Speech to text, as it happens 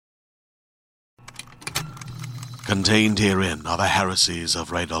Contained herein are the heresies of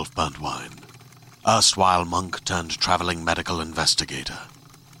Radolf Burntwine, erstwhile monk turned traveling medical investigator.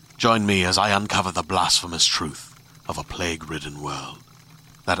 Join me as I uncover the blasphemous truth of a plague-ridden world,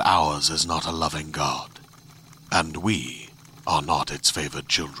 that ours is not a loving God, and we are not its favored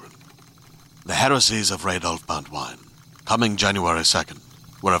children. The heresies of Radolf Burntwine, coming January 2nd,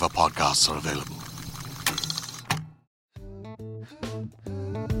 wherever podcasts are available.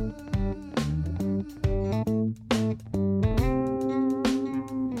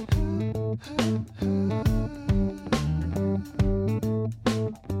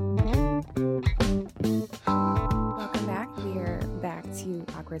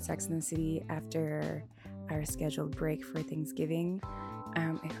 Sex in the City after our scheduled break for Thanksgiving.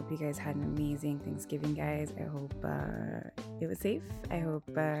 I hope you guys had an amazing Thanksgiving, guys. I hope it was safe. I hope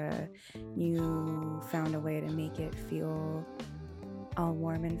you found a way to make it feel all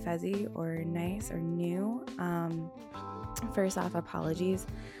warm and fuzzy or nice or new. First off, apologies.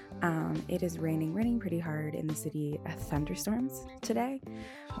 It is raining pretty hard in the city. Thunderstorms today,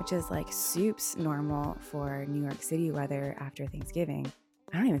 which is like soups normal for New York City weather after Thanksgiving.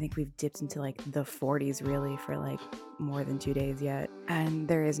 I don't even think we've dipped into like the 40s really for like more than 2 days yet. And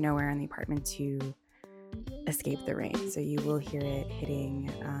there is nowhere in the apartment to escape the rain. So you will hear it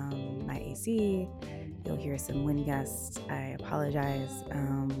hitting my AC. You'll hear some wind gusts. I apologize.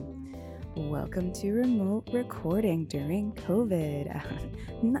 Welcome to remote recording during COVID.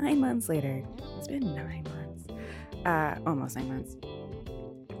 9 months later. It's been 9 months. Almost 9 months.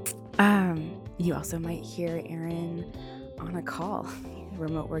 You also might hear Aaron on a call.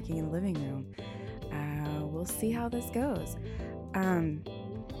 Remote working in the living room. We'll see how this goes.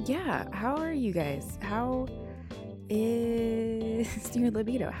 How are you guys? How is your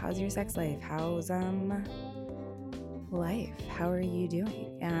libido? How's your sex life? How's life? How are you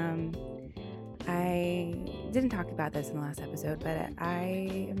doing? I didn't talk about this in the last episode, but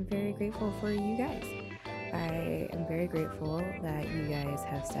I am very grateful for you guys. I am very grateful that you guys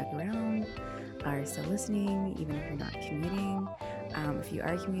have stuck around, are still listening, even if you're not commuting. If you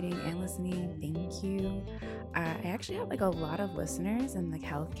are commuting and listening, thank you. I actually have like a lot of listeners in the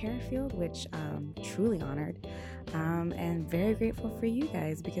healthcare field, which I'm truly honored and very grateful for you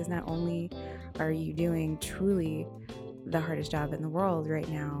guys, because not only are you doing truly the hardest job in the world right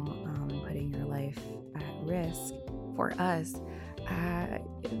now and putting your life at risk for us,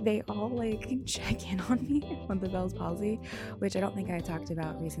 they all like check in on me with the Bell's palsy, which I don't think I talked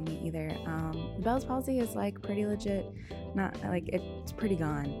about recently either. The Bell's palsy is like pretty legit, not like it's pretty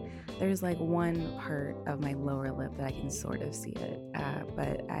gone. There's like one part of my lower lip that I can sort of see it,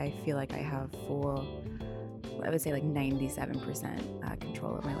 but I feel like I have full, I would say like 97%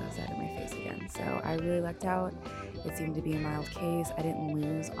 control of my left side of my face again. So I really lucked out. It seemed to be a mild case. I didn't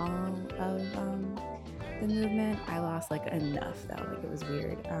lose all of the movement. I lost like enough though, like it was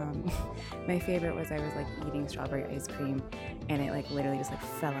weird. My favorite was I was like eating strawberry ice cream and it like literally just like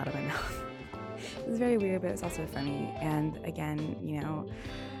fell out of my mouth. It was very weird, but it's also funny. And again, you know,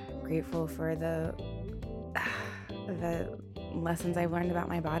 grateful for the lessons I've learned about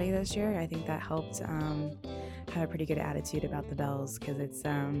my body this year. I think that helped have a pretty good attitude about the bells, because it's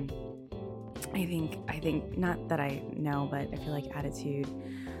I think not that I know, but I feel like attitude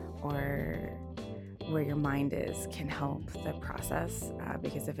or where your mind is can help the process,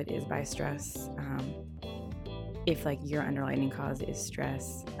 because if it is by stress, if like your underlying cause is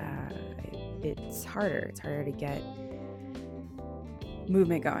stress, it's harder to get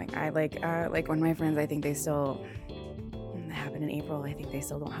movement going. I like one of my friends, I think they still, it happened in April, I think they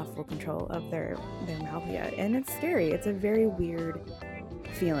still don't have full control of their mouth yet, and it's scary. It's a very weird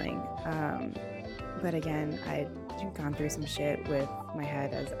feeling, but again, I've gone through some shit with my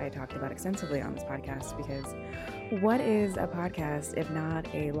head, as I talked about extensively on this podcast, because what is a podcast if not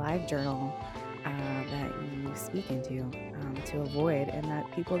a live journal that you speak into to avoid, and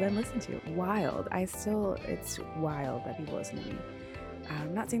that people then listen to? Wild. It's wild that people listen to me.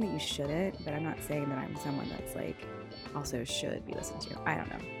 I'm not saying that you shouldn't, but I'm not saying that I'm someone that's like also should be listened to. I don't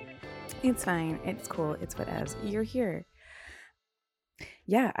know. It's fine. It's cool. It's whatevs. You're here.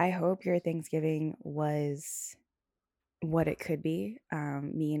 Yeah, I hope your Thanksgiving was what it could be.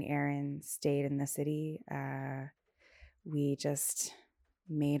 Me and Aaron stayed in the city. We just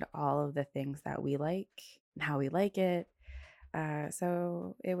made all of the things that we like and how we like it.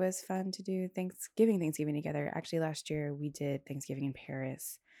 So it was fun to do Thanksgiving together. Actually, last year we did Thanksgiving in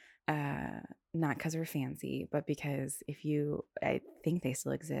Paris. Not because we're fancy, but because I think they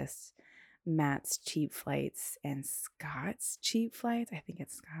still exist, Matt's Cheap Flights and Scott's Cheap Flights. I think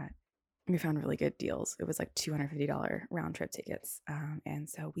it's Scott. We found really good deals. It was like $250 round trip tickets. And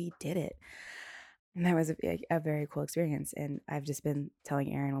so we did it. And that was a very cool experience. And I've just been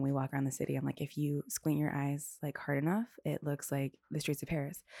telling Aaron when we walk around the city, I'm like, if you squint your eyes like hard enough, it looks like the streets of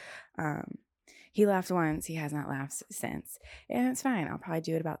Paris. Um, he laughed once. He has not laughed since. And it's fine. I'll probably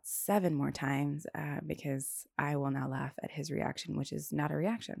do it about 7 more times because I will now laugh at his reaction, which is not a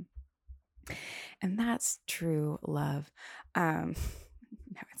reaction. And that's true love. No,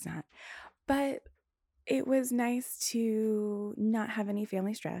 it's not. But it was nice to not have any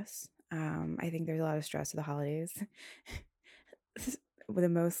family stress. I think there's a lot of stress to the holidays. The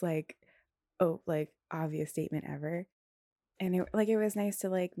most like obvious statement ever. And it was nice to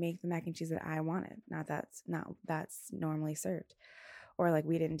like make the mac and cheese that I wanted. Not that's normally served. Or like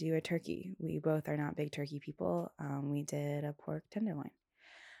we didn't do a turkey. We both are not big turkey people. We did a pork tenderloin.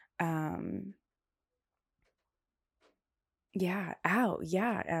 Um, yeah, ow,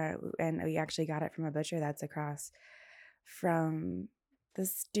 yeah. And we actually got it from a butcher that's across from the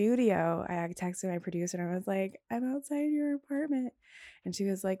studio. I texted my producer and I was like, I'm outside your apartment. And she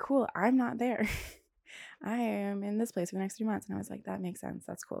was like, cool, I'm not there. I am in this place for the next 3 months. And I was like, that makes sense.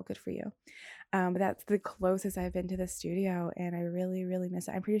 That's cool. Good for you. But that's the closest I've been to the studio. And I really, really miss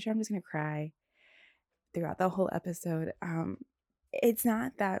it. I'm pretty sure I'm just going to cry throughout the whole episode. It's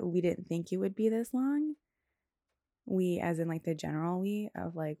not that we didn't think it would be this long. We, as in like the general we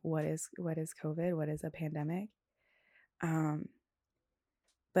of like, what is COVID? What is a pandemic?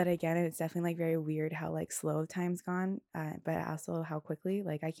 But again, it's definitely like very weird how like slow time's gone, but also how quickly.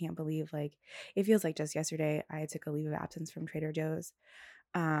 Like I can't believe like it feels like just yesterday I took a leave of absence from Trader Joe's,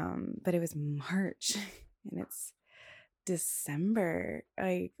 but it was March and it's December.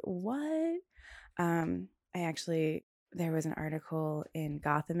 Like what? I actually there was an article in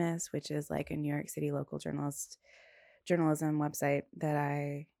Gothamist, which is like a New York City local journalism website that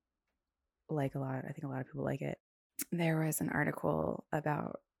I like a lot. I think a lot of people like it. There was an article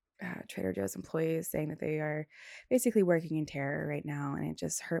about Trader Joe's employees saying that they are basically working in terror right now, and it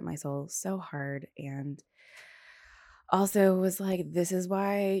just hurt my soul so hard. And also was like, this is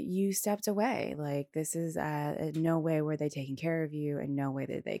why you stepped away. Like, this is no way were they taking care of you, and no way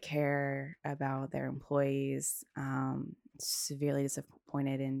did they care about their employees. Severely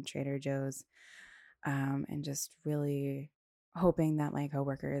disappointed in Trader Joe's, and just really hoping that my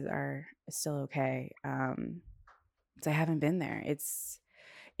coworkers are still okay. So I haven't been there. It's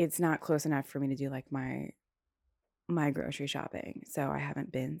not close enough for me to do like my grocery shopping. So I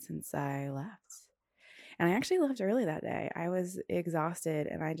haven't been since I left. And I actually left early that day. I was exhausted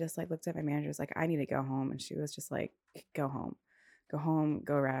and I just like looked at my manager, was like, I need to go home. And she was just like, go home,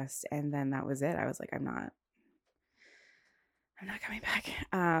 go rest. And then that was it. I was like, I'm not coming back.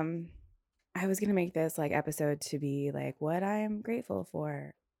 I was gonna make this like episode to be like what I'm grateful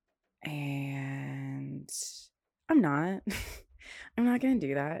for. And I'm not. I'm not going to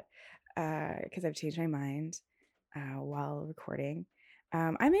do that because I've changed my mind while recording.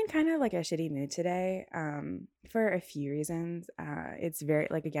 I'm in kind of like a shitty mood today for a few reasons. It's very,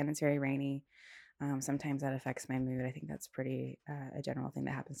 like, again, it's very rainy. Sometimes that affects my mood. I think that's pretty a general thing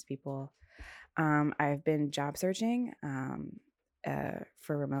that happens to people. I've been job searching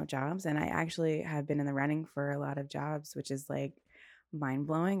for remote jobs, and I actually have been in the running for a lot of jobs, which is like mind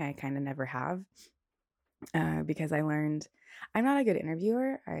blowing. I kind of never have because I learned I'm not a good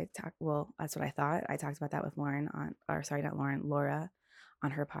interviewer. That's what I thought. I talked about that with Laura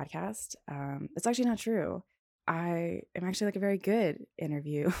on her podcast. It's actually not true. I am actually like a very good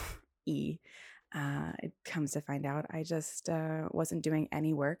interview. It comes to find out I just wasn't doing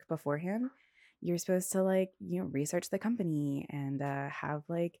any work beforehand. You're supposed to like, research the company and have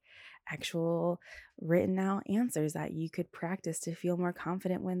like actual written out answers that you could practice to feel more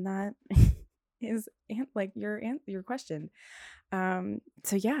confident when that is like your question.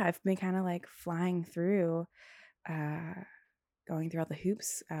 So yeah, I've been kind of like flying through, going through all the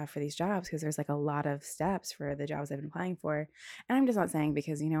hoops for these jobs because there's like a lot of steps for the jobs I've been applying for. And I'm just not saying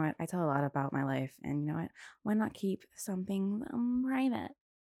because you know what, I tell a lot about my life, and you know what, why not keep something private,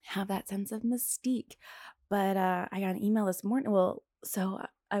 have that sense of mystique. But I got an email this morning. Well, so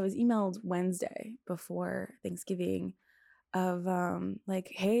I was emailed Wednesday before Thanksgiving of like,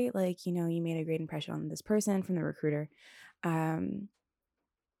 hey, like, you made a great impression on this person from the recruiter.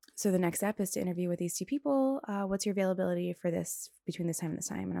 So the next step is to interview with these 2 people. What's your availability for this between this time and this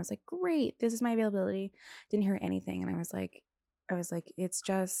time? And I was like, great, this is my availability. Didn't hear anything. And I was like, it's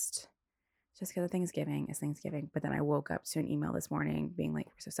just because of Thanksgiving. It's Thanksgiving. But then I woke up to an email this morning being like,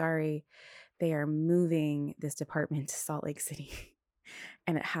 we're so sorry. They are moving this department to Salt Lake City.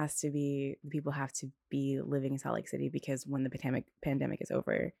 And people have to be living in Salt Lake City because when the pandemic is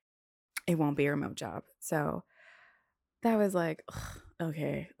over, it won't be a remote job. So that was like, ugh,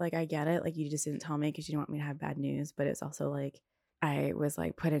 okay, like I get it. Like you just didn't tell me because you didn't want me to have bad news. But it's also like I was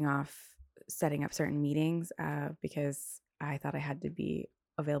like putting off setting up certain meetings because I thought I had to be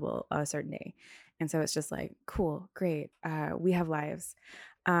available a certain day. And so it's just like, cool, great. We have lives.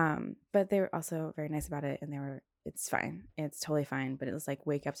 But they were also very nice about it, and it's fine. It's totally fine. But it was like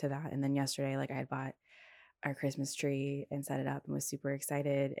wake up to that. And then yesterday, like I had bought our Christmas tree and set it up and was super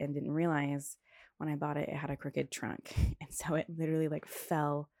excited and didn't realize when I bought it, it had a crooked trunk. And so it literally like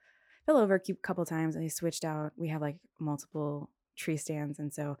fell over a couple times, and I switched out. We have like multiple tree stands,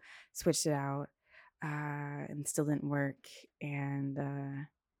 and so switched it out and still didn't work. And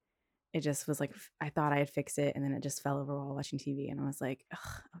it just was like, I thought I had fixed it, and then it just fell over while watching TV. And I was like,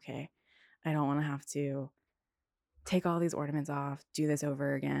 okay, I don't want to have to take all these ornaments off, do this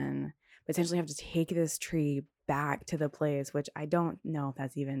over again, potentially have to take this tree back to the place, which I don't know if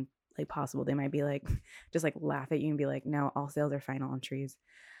that's even like possible. They might be like, just like laugh at you and be like, no, all sales are final on trees.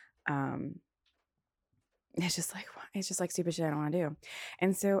 It's just like stupid shit I don't want to do.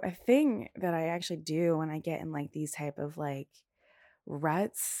 And so a thing that I actually do when I get in like these type of like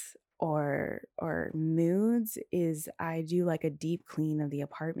ruts or moods is I do like a deep clean of the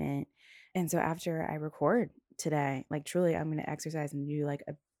apartment. And so after I record today, like truly I'm going to exercise and do like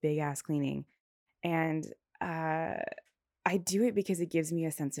a big ass cleaning. And I do it because it gives me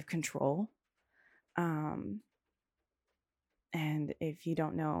a sense of control. And if you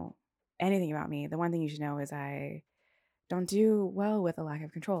don't know anything about me, the one thing you should know is I don't do well with a lack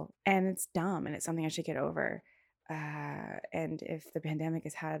of control. And it's dumb, and it's something I should get over. And if the pandemic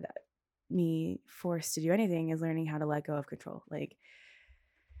has had me forced to do anything, is learning how to let go of control. Like,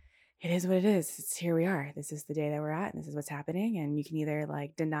 it is what it is. It's here we are. This is the day that we're at, and this is what's happening. And you can either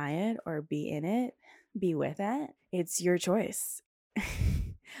like deny it or be in it, be with it. It's your choice.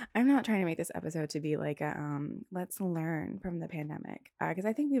 I'm not trying to make this episode to be like let's learn from the pandemic, because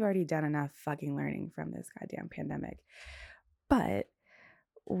I think we've already done enough fucking learning from this goddamn pandemic. But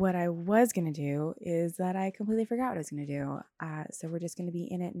what I was going to do is that I completely forgot what I was going to do. So we're just going to be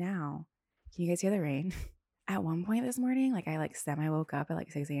in it now. Can you guys hear the rain? At one point this morning, like I like semi woke up at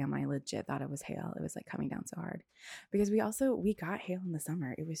like 6 a.m. I legit thought it was hail. It was like coming down so hard because we got hail in the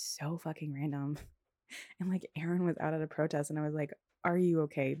summer. It was so fucking random. And like Aaron was out at a protest, and I was like, are you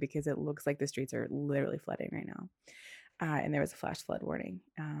okay? Because it looks like the streets are literally flooding right now. And there was a flash flood warning.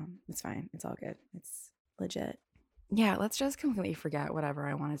 It's fine. It's all good. It's legit. Yeah, let's just completely forget whatever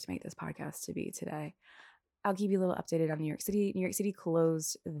I wanted to make this podcast to be today. I'll keep you a little updated on New York City. New York City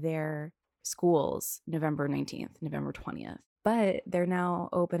closed their schools November 19th, November 20th, but they're now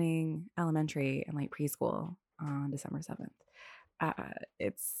opening elementary and like preschool on December 7th.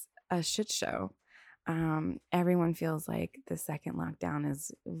 It's a shit show. Everyone feels like the second lockdown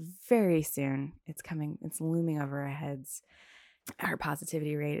is very soon. It's coming. It's looming over our heads. Our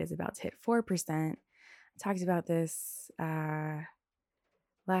positivity rate is about to hit 4%. I talked about this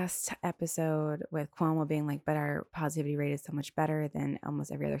last episode with Cuomo being like, but our positivity rate is so much better than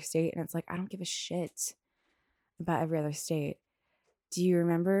almost every other state. And it's like, I don't give a shit about every other state. Do you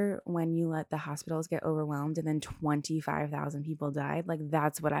remember when you let the hospitals get overwhelmed and then 25,000 people died? Like,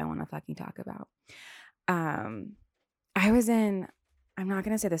 that's what I want to fucking talk about. I was in, I'm not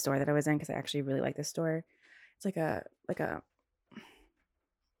going to say the store that I was in because I actually really like this store. It's like a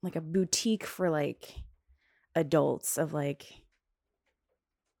boutique for like adults of like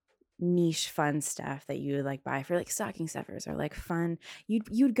niche fun stuff that you would like buy for like stocking stuffers or like fun.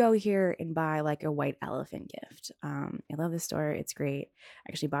 You'd go here and buy like a white elephant gift. I love this store. It's great. I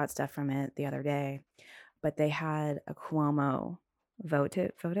actually bought stuff from it the other day, but they had a Cuomo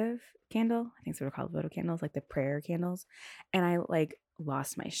votive candle. I think it's what they're called, votive candles, like the prayer candles. And I like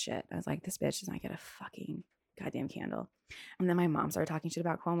lost my shit. I was like, this bitch does not get a fucking goddamn candle. And then my mom started talking shit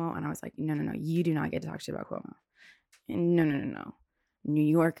about Cuomo, and I was like, no, you do not get to talk shit about Cuomo. And no. New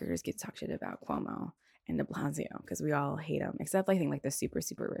Yorkers get to talk shit about Cuomo and de Blasio because we all hate him, except I think like the super,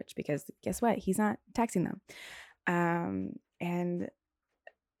 super rich, because guess what? He's not taxing them. And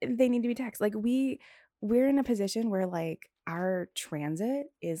they need to be taxed. Like we're in a position where like our transit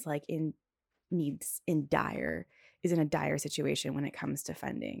is like in a dire situation when it comes to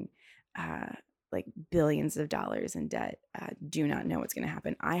funding. Like billions of dollars in debt. Do not know what's going to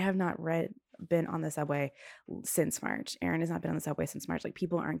happen. I have not been on the subway since March. Aaron has not been on the subway since March. Like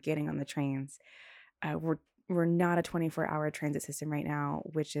people aren't getting on the trains. We're not a 24-hour transit system right now,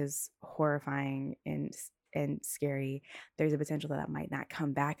 which is horrifying and scary. There's a potential that might not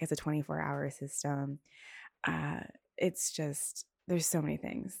come back as a 24-hour system. It's just, there's so many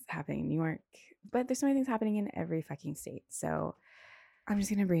things happening in New York, but there's so many things happening in every fucking state. So I'm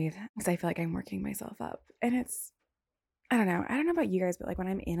just going to breathe because I feel like I'm working myself up, and it's I don't know. I don't know about you guys, but like when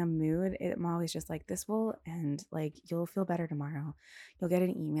I'm in a mood, I'm always just like, this will end. Like, you'll feel better tomorrow. You'll get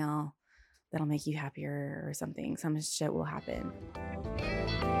an email that'll make you happier or something. Some shit will happen.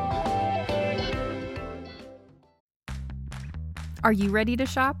 Are you ready to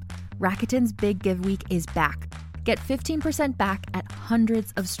shop? Rakuten's Big Give Week is back. Get 15% back at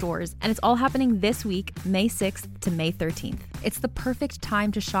hundreds of stores, and it's all happening this week, May 6th to May 13th. It's the perfect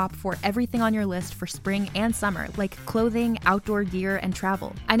time to shop for everything on your list for spring and summer, like clothing, outdoor gear, and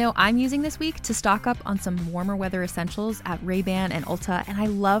travel. I know I'm using this week to stock up on some warmer weather essentials at Ray-Ban and Ulta, and I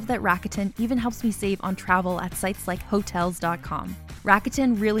love that Rakuten even helps me save on travel at sites like Hotels.com.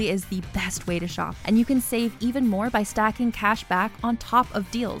 Rakuten really is the best way to shop, and you can save even more by stacking cash back on top of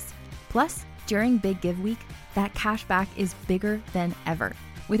deals. Plus, during Big Give Week, that cash back is bigger than ever.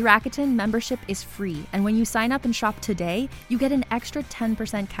 With Rakuten, membership is free, and when you sign up and shop today, you get an extra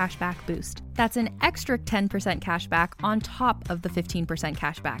 10% cash back boost. That's an extra 10% cash back on top of the 15%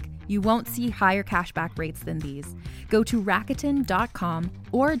 cash back. You won't see higher cash back rates than these. Go to Rakuten.com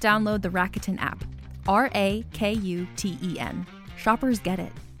or download the Rakuten app. Rakuten. Shoppers get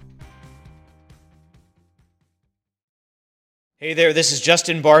it. Hey there, this is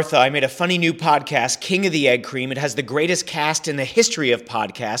Justin Bartha. I made a funny new podcast, King of the Egg Cream. It has the greatest cast in the history of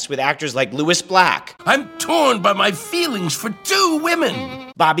podcasts with actors like Louis Black. I'm torn by my feelings for two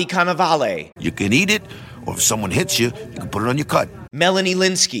women. Bobby Cannavale. You can eat it, or if someone hits you, you can put it on your cut. Melanie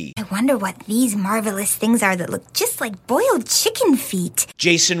Linsky. I wonder what these marvelous things are that look just like boiled chicken feet.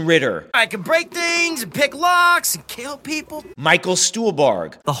 Jason Ritter. I can break things and pick locks and kill people. Michael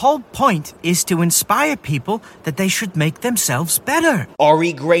Stuhlbarg. The whole point is to inspire people that they should make themselves better.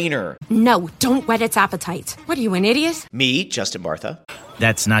 Ari Grainer. No, don't whet its appetite. What are you, an idiot? Me, Justin Bartha.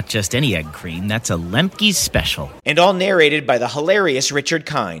 That's not just any egg cream, that's a Lemke's special. And all narrated by the hilarious Richard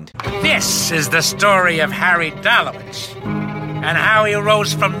Kind. This is the story of Harry Dalowitz and how he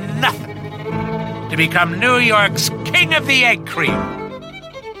rose from nothing to become New York's King of the Egg Cream.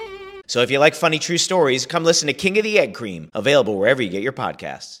 So if you like funny true stories, come listen to King of the Egg Cream, available wherever you get your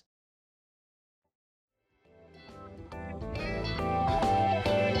podcasts.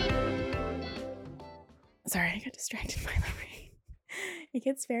 Sorry, I got distracted by the rain. It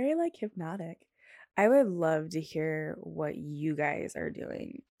gets very like hypnotic. I would love to hear what you guys are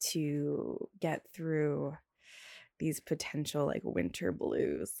doing to get through these potential like winter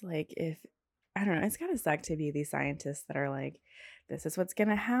blues. Like, if I don't know, it's gotta suck to be these scientists that are like, this is what's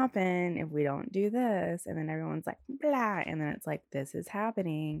gonna happen if we don't do this, and then everyone's like blah, and then it's like this is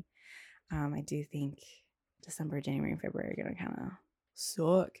happening. I do think December, January, and February are gonna kind of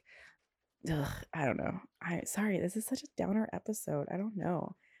suck. Ugh, I don't know. Sorry, this is such a downer episode. I don't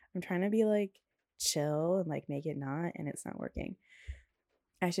know. I'm trying to be like chill and like make it not, and it's not working.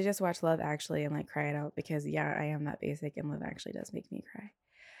 I should just watch Love Actually and like cry it out, because yeah, I am that basic, and Love Actually does make me cry.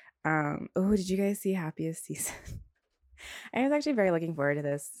 Oh, did you guys see Happiest Season? I was actually very looking forward to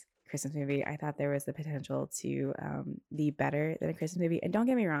this Christmas movie. I thought there was the potential to be better than a Christmas movie. And don't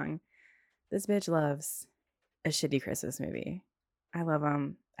get me wrong, this bitch loves a shitty Christmas movie. I love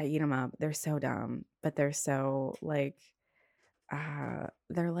them. I eat them up. They're so dumb, but they're so like,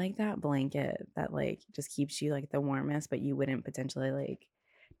 they're like that blanket that like just keeps you like the warmest, but you wouldn't potentially like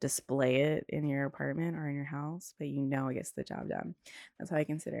display it in your apartment or in your house, but you know it gets the job done. That's how I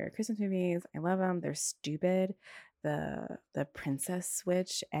consider Christmas movies. I love them. They're stupid. The Princess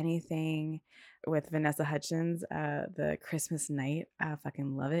Switch, anything with Vanessa Hudgens, the Christmas Night, I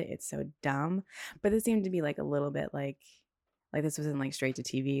fucking love it. It's so dumb, but this seemed to be like a little bit like this wasn't like straight to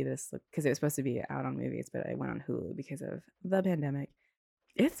TV. This, because it was supposed to be out on movies, but I went on Hulu because of the pandemic.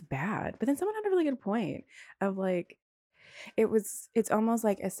 It's bad, but then someone had a really good point of like, it's almost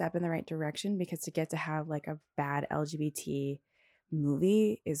like a step in the right direction, because to get to have like a bad LGBT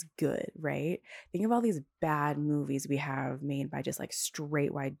movie is good, right? Think of all these bad movies we have made by just like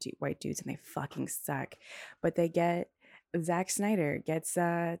straight white dudes, and they fucking suck, but they get Zack Snyder gets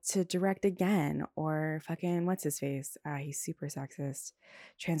to direct again, or fucking what's his face? He's super sexist.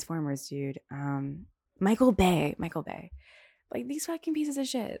 Transformers dude. Michael Bay. Like, these fucking pieces of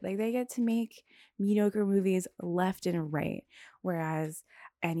shit. Like, they get to make mediocre movies left and right, whereas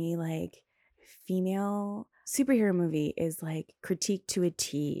any like female superhero movie is like critiqued to a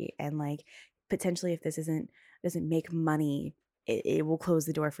T, and like potentially if this doesn't make money, it will close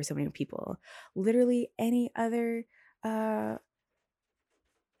the door for so many people. Literally any other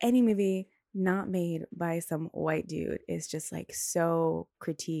any movie not made by some white dude is just like so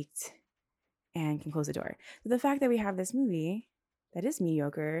critiqued and can close the door. So the fact that we have this movie that is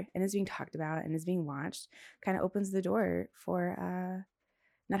mediocre and is being talked about and is being watched kind of opens the door for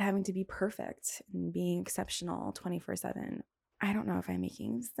not having to be perfect and being exceptional 24/7. I don't know if I'm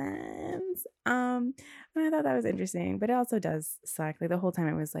making sense. And I thought that was interesting, but it also does suck. Like the whole time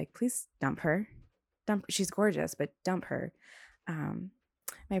I was like, please dump her. She's gorgeous, but dump her.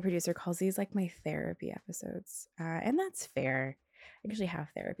 My producer calls these like my therapy episodes. And that's fair. I actually have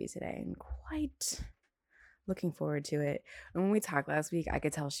therapy today and quite looking forward to it. And when we talked last week, I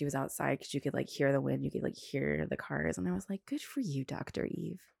could tell she was outside because you could like hear the wind, you could like hear the cars. And I was like, good for you, Dr.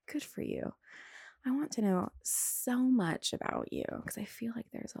 Eve. Good for you. I want to know so much about you because I feel like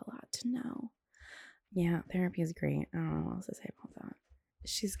there's a lot to know. Yeah, therapy is great. I don't know what else to say about that.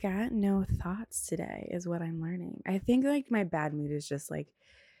 She's got no thoughts today is what I'm learning. I think like my bad mood is just like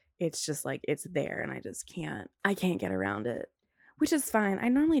it's there and I can't get around it, which is fine. I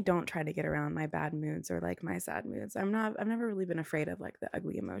normally don't try to get around my bad moods or like my sad moods. I've never really been afraid of like the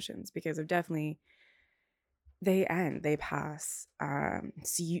ugly emotions because they pass.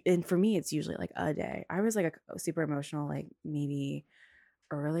 And for me, it's usually like a day. I was like super emotional, like maybe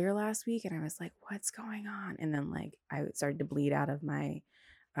earlier last week. And I was like, what's going on? And then like, I started to bleed out of my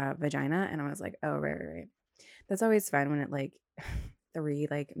vagina. And I was like, oh, right. That's always fun when it like 3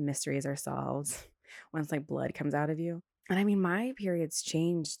 like mysteries are solved once like blood comes out of you. And I mean, my periods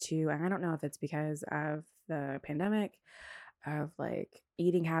changed too. And I don't know if it's because of the pandemic, of like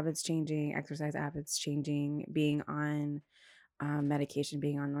eating habits changing, exercise habits changing, being on medication,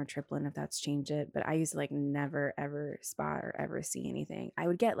 being on nortriptyline, if that's changed it. But I used to like never ever spot or ever see anything. I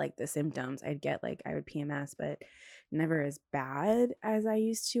would get like the symptoms. I would PMS, but never as bad as I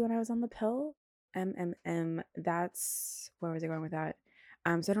used to when I was on the pill. That's where was I going with that?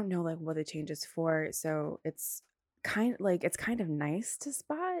 So I don't know like what the change is for. So it's kind of nice to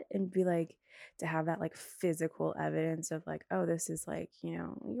spot and be like to have that like physical evidence of like, oh, this is like,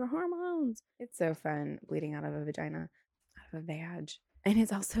 your hormones. It's so fun bleeding out of a vagina, out of a vag. And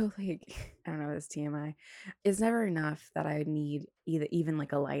it's also like, I don't know, this TMI. It's never enough that I need even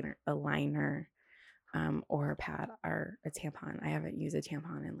like a liner or a pad or a tampon. I haven't used a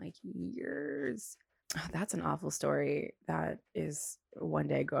tampon in like years. Oh, that's an awful story that is one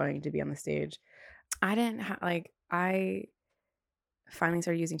day going to be on the stage. I finally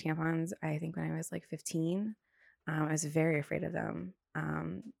started using tampons, I think when I was like 15. I was very afraid of them.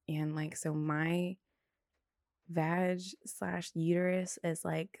 And like, so my vag/uterus is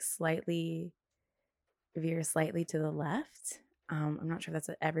like veers slightly to the left. I'm not sure if that's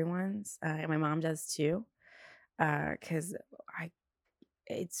what everyone's, and my mom does too. Cause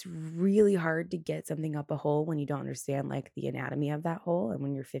it's really hard to get something up a hole when you don't understand like the anatomy of that hole. And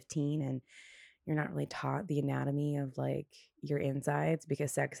when you're 15 and you're not really taught the anatomy of like your insides,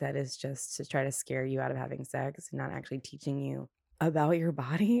 because sex ed is just to try to scare you out of having sex and not actually teaching you about your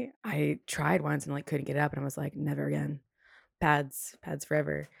body. I tried once and like couldn't get it up and I was like, never again. Pads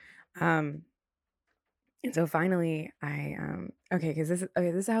forever. And so finally because this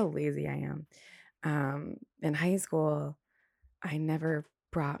is how lazy I am. In high school, I never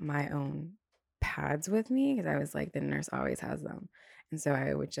brought my own pads with me because I was like, the nurse always has them. And so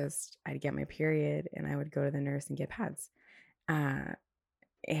I'd get my period and I would go to the nurse and get pads.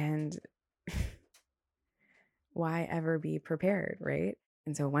 And why ever be prepared, right?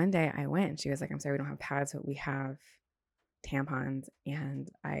 And so one day I went and she was like, I'm sorry, we don't have pads, but we have tampons. And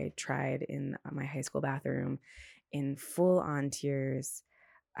I tried in my high school bathroom in full on tears.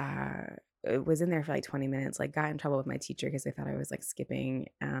 It was in there for like 20 minutes, like got in trouble with my teacher because they thought I was like skipping.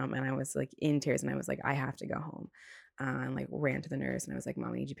 And I was like in tears and I was like, I have to go home. And like ran to the nurse and I was like,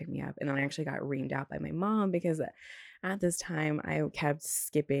 Mom, I need you to pick me up. And then I actually got reamed out by my mom because at this time I kept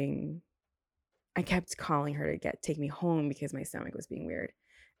skipping. I kept calling her to take me home because my stomach was being weird.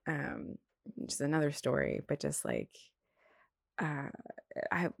 Just another story, but just like, I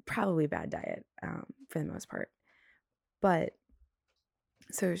have probably bad diet for the most part. But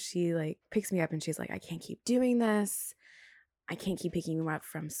so she like picks me up and she's like, I can't keep doing this. I can't keep picking you up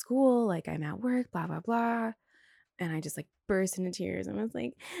from school. Like I'm at work, blah, blah, blah. And I just like burst into tears. I was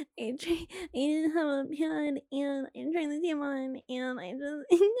like, I didn't have a pad and I'm trying to tampon and I just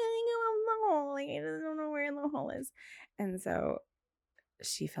gotta go up the hole. Like I just don't know where the hole is. And so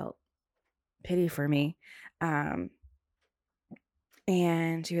she felt pity for me. And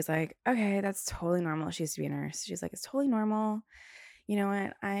she was like, okay, that's totally normal. She used to be a nurse. She's like, it's totally normal. You know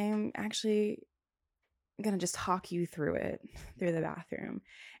what? I'm actually going to just talk you through it through the bathroom.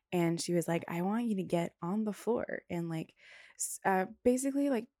 And she was like, I want you to get on the floor and like, basically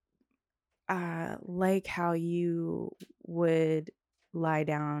like how you would lie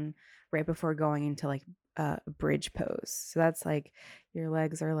down right before going into like a bridge pose. So that's like your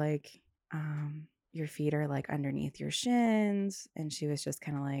legs are like, your feet are like underneath your shins. And she was just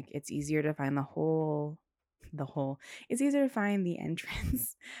kind of like, it's easier to find it's easier to find the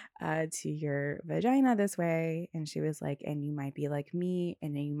entrance to your vagina this way. And she was like, and you might be like me,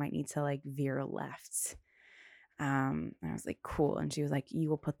 and then you might need to like veer left. And I was like, cool. And she was like, you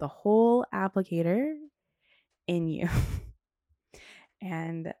will put the whole applicator in you.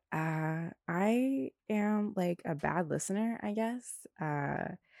 And I am like a bad listener, I guess.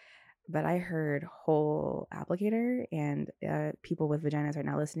 But I heard whole applicator, and people with vaginas right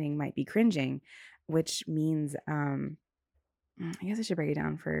now listening might be cringing, which means I guess I should break it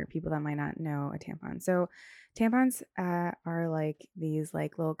down for people that might not know a tampon. So tampons are like these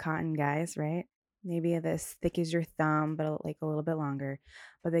like little cotton guys, right? Maybe this thick as your thumb, but like a little bit longer.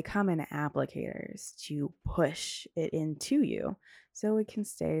 But they come in applicators to push it into you so it can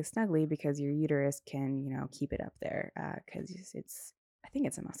stay snugly, because your uterus can, keep it up there, because I think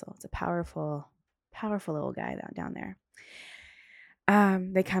it's a muscle. It's a powerful little guy down there.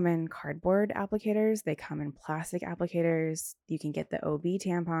 They come in cardboard applicators. They come in plastic applicators. You can get the OB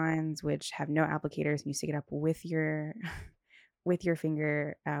tampons, which have no applicators, and you stick it up with your with your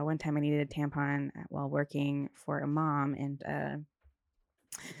finger. One time I needed a tampon while working for a mom, and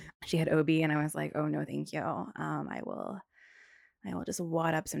she had OB, and I was like, oh no, thank you. I will just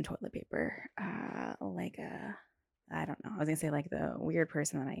wad up some toilet paper, I don't know. I was gonna say like the weird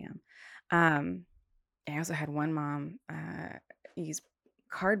person that I am. I also had one mom use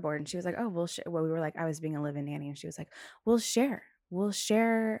cardboard, and she was like, oh, we were like, I was being a live-in nanny, and she was like, we'll share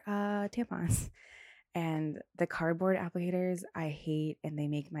tampons. And the cardboard applicators I hate, and they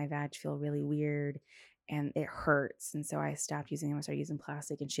make my vag feel really weird, and it hurts. And so I stopped using them. I started using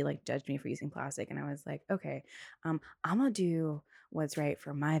plastic, and she like judged me for using plastic. And I was like, okay, I'm gonna do what's right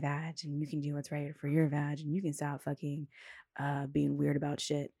for my vag, and you can do what's right for your vag, and you can stop fucking being weird about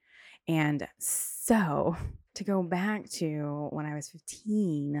shit. And so to go back to when I was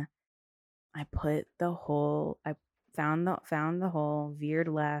 15, I found the hole, veered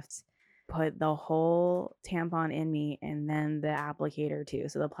left, put the whole tampon in me, and then the applicator too.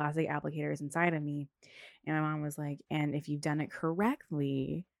 So the plastic applicator is inside of me. And my mom was like, and if you've done it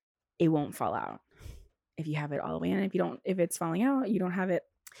correctly, it won't fall out. If you have it all the way in, if it's falling out, you don't have it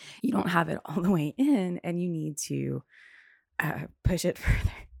all the way in, and you need to push it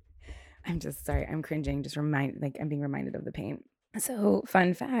further. I'm just sorry. I'm cringing. I'm being reminded of the pain. So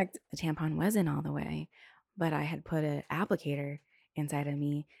fun fact, the tampon wasn't all the way, but I had put an applicator inside of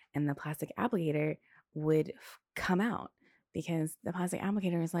me, and the plastic applicator would come out, because the plastic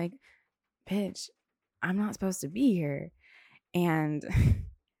applicator is like, bitch, I'm not supposed to be here. And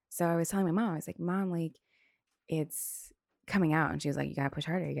so I was telling my mom, I was like, Mom, like, it's coming out. And she was like, you gotta push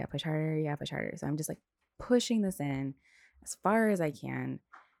harder, you gotta push harder, you gotta push harder. So I'm just like pushing this in as far as I can.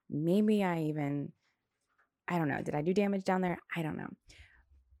 Maybe I don't know. Did I do damage down there? I don't know.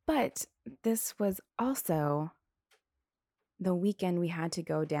 But this was also the weekend we had to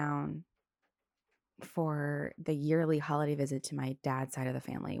go down for the yearly holiday visit to my dad's side of the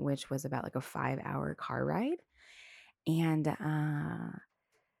family, which was about like a 5-hour car ride. And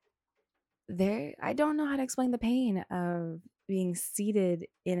I don't know how to explain the pain of being seated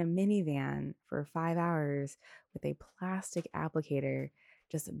in a minivan for 5 hours with a plastic applicator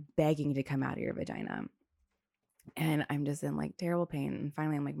just begging to come out of your vagina. And I'm just in like terrible pain. And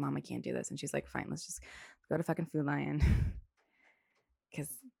finally I'm like, Mom, I can't do this. And she's like, fine, let's just go to fucking Food Lion. Because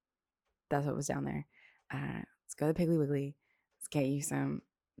that's what was down there. Let's go to Piggly Wiggly. Let's get you some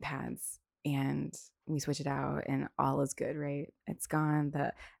pads. And we switch it out, and all is good, right? It's gone.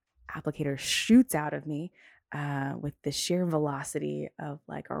 The applicator shoots out of me with the sheer velocity of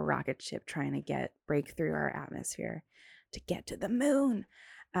like a rocket ship trying to break through our atmosphere to get to the moon.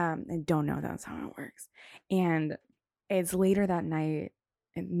 And don't know that's how it works. And it's later that night,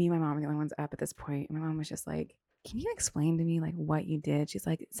 and me and my mom are the only ones up at this point. And my mom was just like, can you explain to me like what you did? She's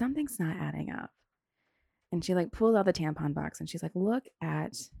like, something's not adding up. And she like pulled out the tampon box, and she's like,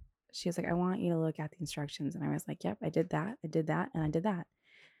 she was like, I want you to look at the instructions. And I was like, yep, I did that, and I did that.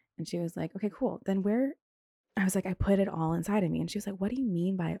 And she was like, okay, cool. Then I was like, I put it all inside of me. And she was like, what do you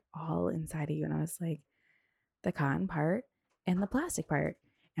mean by all inside of you? And I was like, the cotton part and the plastic part.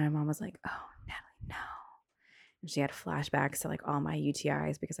 And my mom was like, oh, Natalie, no. And she had flashbacks to like all my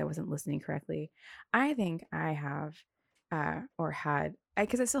UTIs because I wasn't listening correctly. I think I have,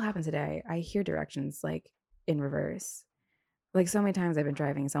 because it still happens today. I hear directions like in reverse. Like so many times I've been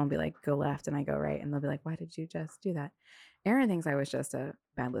driving, someone will be like, go left, and I go right. And they'll be like, why did you just do that? Aaron thinks I was just a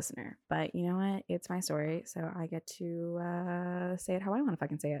bad listener. But you know what? It's my story. So I get to say it how I want to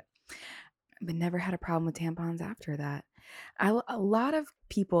fucking say it. but never had a problem with tampons after that. A lot of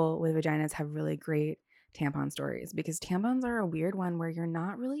people with vaginas have really great tampon stories because tampons are a weird one where you're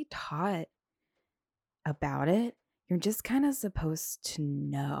not really taught about it. You're just kind of supposed to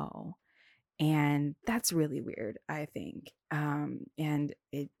know. And that's really weird, I think. And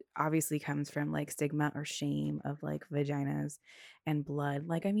it obviously comes from like stigma or shame of like vaginas and blood.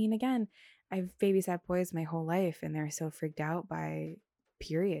 Like, I mean, again, I've babysat boys my whole life and they're so freaked out by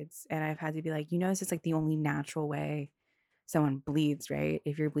periods. And I've had to be like, it's just like the only natural way someone bleeds, right?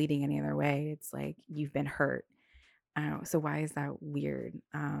 If you're bleeding any other way, it's like you've been hurt. I don't know. So why is that weird?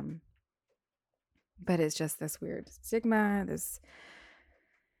 But it's just this weird stigma,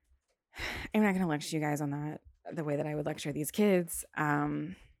 I'm not going to lecture you guys on that the way that I would lecture these kids.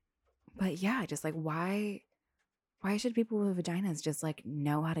 But yeah, just like why should people with vaginas just like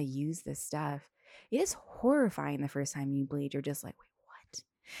know how to use this stuff? It is horrifying the first time you bleed. You're just like, wait, what?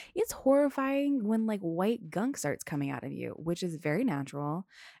 It's horrifying when like white gunk starts coming out of you, which is very natural.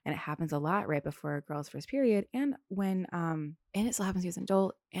 And it happens a lot right before a girl's first period. And when, and it still happens to you as an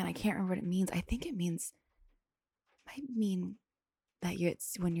adult. And I can't remember what it means. I think it might mean that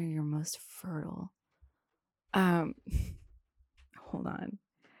it's when you're your most fertile. Hold on.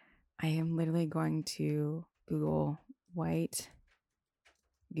 I am literally going to Google white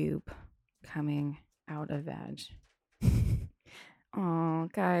goop coming out of vag. Oh,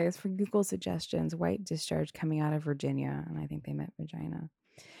 guys, for Google suggestions, white discharge coming out of Virginia. And I think they meant vagina.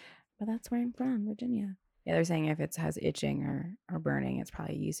 But that's where I'm from, Virginia. Yeah, they're saying if it has itching or burning, it's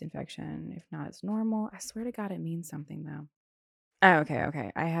probably a yeast infection. If not, it's normal. I swear to God, it means something, though. Oh,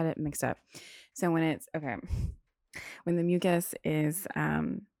 okay. I had it mixed up. So when the mucus is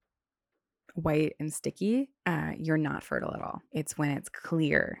white and sticky, you're not fertile at all. It's when it's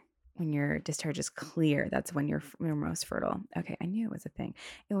clear. When your discharge is clear, that's when you're most fertile. Okay, I knew it was a thing.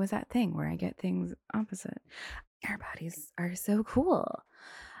 It was that thing where I get things opposite. Our bodies are so cool.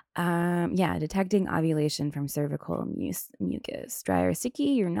 Detecting ovulation from cervical mucus. Dry or sticky,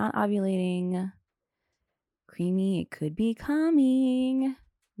 you're not ovulating. Creamy, it could be coming.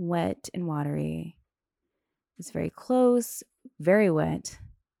 Wet and watery. It's very close, very wet.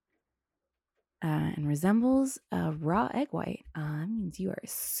 And resembles a raw egg white. Means you are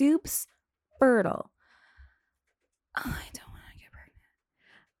soups fertile. I don't want to get pregnant.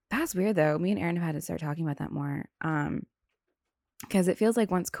 That's weird though. Me and Aaron have had to start talking about that more. Because it feels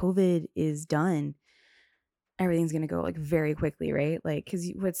like once COVID is done, everything's gonna go like very quickly, right? Like,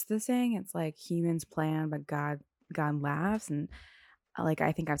 because what's the saying? It's like humans plan, but God laughs. And like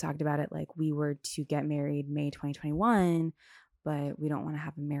I think I've talked about it. Like we were to get married May 2021. But we don't want to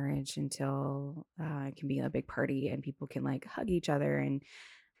have a marriage until it can be a big party and people can like hug each other and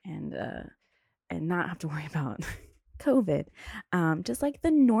not have to worry about COVID, just like the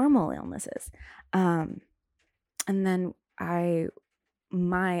normal illnesses. And then my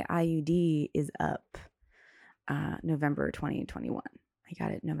IUD is up November 2021. I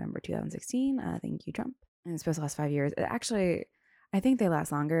got it November 2016. Thank you, Trump. And it's supposed to last 5 years. Actually, I think they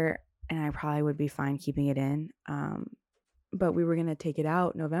last longer, and I probably would be fine keeping it in. But we were going to take it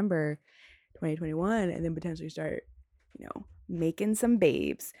out November 2021 and then potentially start, making some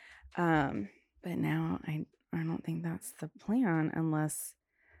babes. But now I don't think that's the plan unless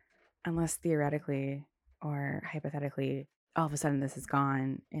theoretically or hypothetically, all of a sudden this is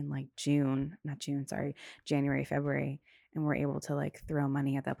gone in like January, February. And we're able to like throw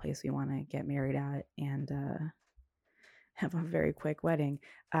money at that place we want to get married at and have a very quick wedding,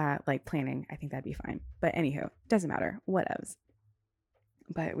 like planning. I think that'd be fine. But anywho, doesn't matter. Whatevs.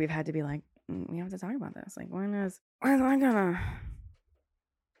 But we've had to be like, we have to talk about this. Like, when is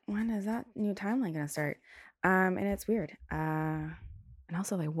that new timeline gonna start? And it's weird. And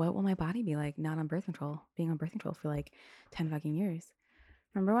also like, what will my body be like not on birth control, being on birth control for like 10 fucking years?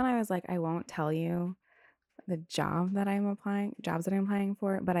 Remember when I was like, I won't tell you the jobs that I'm applying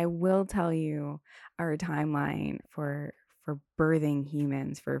for, but I will tell you our timeline for birthing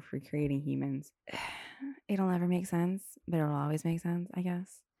humans, for creating humans. It'll never make sense, but it'll always make sense, I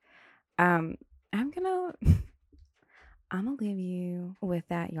guess. I'm gonna leave you with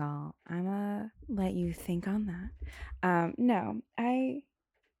that, y'all. I'm gonna let you think on that. No, I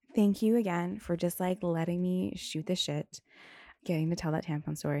thank you again for just like letting me shoot the shit. Getting to tell that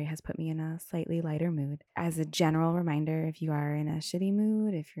tampon story has put me in a slightly lighter mood. As a general reminder, if you are in a shitty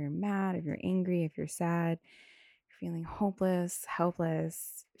mood, if you're mad, if you're angry, if you're sad, feeling hopeless,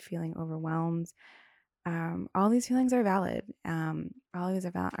 helpless, feeling overwhelmed, all these feelings are valid. All of these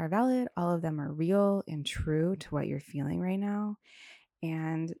are valid. All of them are real and true to what you're feeling right now.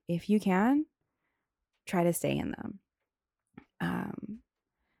 And if you can, try to stay in them.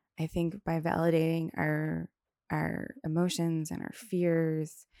 I think by validating our emotions and our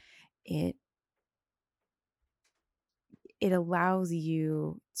fears, it allows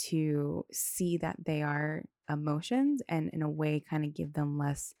you to see that they are emotions and in a way kind of give them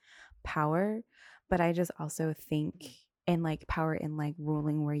less power. But I just also think, and like power in like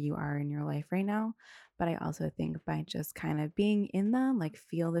ruling where you are in your life right now. But I also think by just kind of being in them, like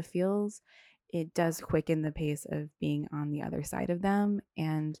feel the feels, it does quicken the pace of being on the other side of them.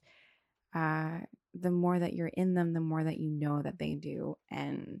 And the more that you're in them, the more that you know that they do,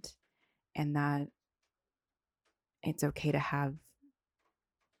 and that it's okay to have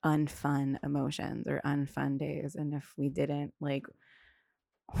unfun emotions or unfun days. And if we didn't, like,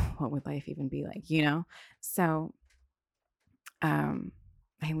 what would life even be like, you know? So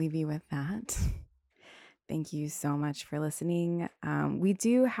I leave you with that. Thank you so much for listening. I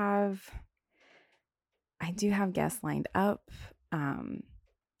do have guests lined up.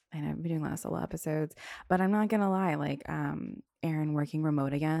 And I've been doing a lot of solo episodes, but I'm not gonna lie, like Aaron working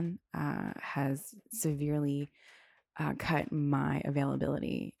remote again has severely cut my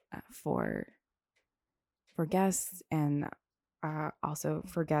availability for guests, and also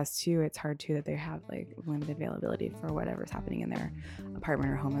for guests too. It's hard too that they have like limited availability for whatever's happening in their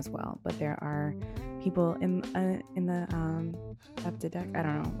apartment or home as well. But there are people in the up to deck. I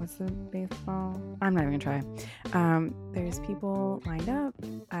don't know what's the baseball. I'm not even gonna try. There's people lined up.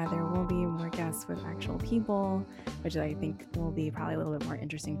 There will be more guests with actual people, which I think will be probably a little bit more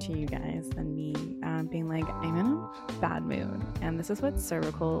interesting to you guys than me being like, I'm in a bad mood, and this is what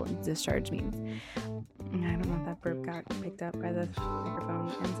cervical discharge means. I don't know if that burp got picked up by the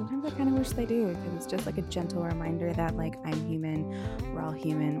microphone, and sometimes I kind of wish they do, because it's just like a gentle reminder that like I'm human, we're all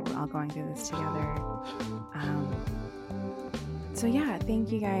human, we're all going through this together. So yeah,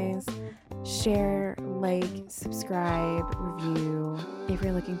 thank you guys. Share, like, subscribe, review. If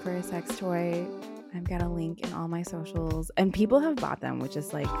you're looking for a sex toy, I've got a link in all my socials, and people have bought them, which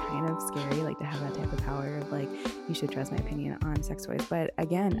is like kind of scary, like to have that type of power of like, you should trust my opinion on sex toys. But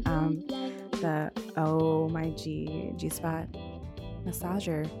again, the my G-spot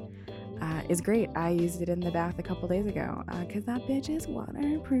massager is great. I used it in the bath a couple days ago because that bitch is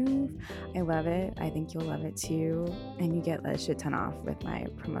waterproof. I love it. I think you'll love it too, and you get a shit ton off with my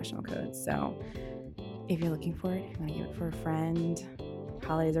promotional code. So if you're looking for it, if you want to give it for a friend,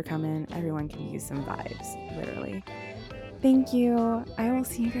 holidays are coming, everyone can use some vibes, literally. Thank you. I will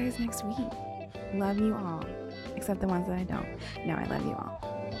see you guys next week. Love you all, except the ones that I don't. No, I love you all.